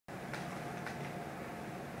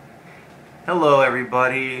Hello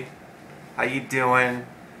everybody, how you doing?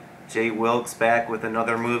 Jay Wilkes back with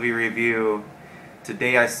another movie review.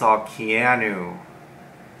 Today I saw Keanu,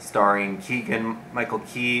 starring Keegan Michael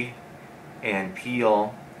Key and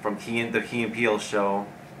Peele from the Key and Peele show.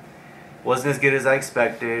 Wasn't as good as I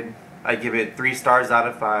expected. I give it 3 stars out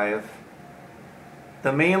of 5.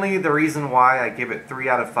 The reason why I give it 3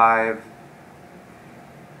 out of 5,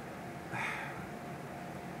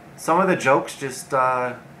 some of the jokes just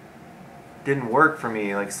didn't work for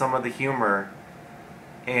me, like some of the humor,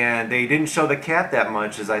 and they didn't show the cat that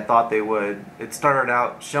much as I thought they would. It started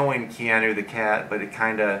out showing Keanu the cat, but it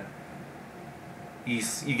kind of, you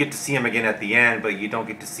get to see him again at the end, but you don't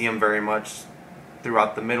get to see him very much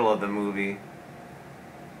throughout the middle of the movie.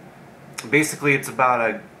 Basically it's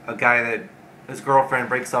about a guy that his girlfriend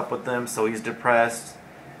breaks up with him, so he's depressed,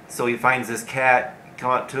 so he finds this cat come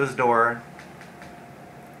up to his door,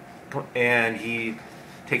 and he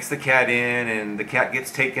takes the cat in, and the cat gets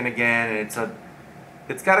taken again, and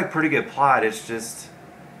it's got a pretty good plot. It's just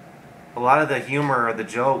a lot of the humor or the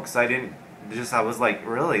jokes, I was like,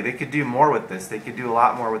 really, they could do more with this. They could do a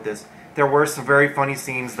lot more with this. There were some very funny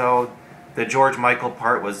scenes though. The George Michael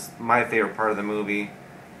part was my favorite part of the movie.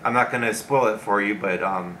 I'm not going to spoil it for you, but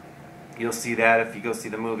you'll see that if you go see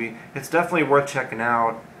the movie. It's definitely worth checking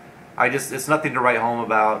out. It's nothing to write home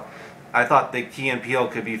about. I thought that Key and Peele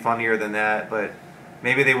could be funnier than that, but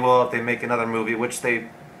maybe they will if they make another movie, which they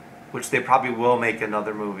probably will make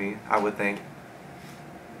another movie, I would think.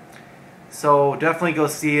 So definitely go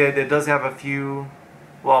see it. It does have a few,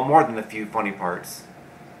 well, more than a few funny parts.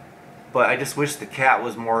 But I just wish the cat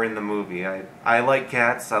was more in the movie. I like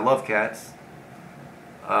cats. I love cats.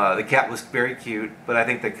 The cat was very cute, but I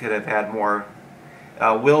think they could have had more.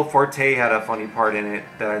 Will Forte had a funny part in it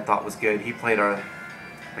that I thought was good. He played a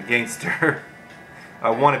gangster, a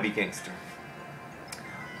wannabe gangster.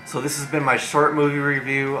 So this has been my short movie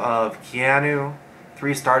review of Keanu.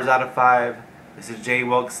 3 stars out of 5. This is Jay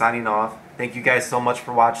Wilkes signing off. Thank you guys so much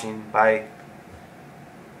for watching. Bye.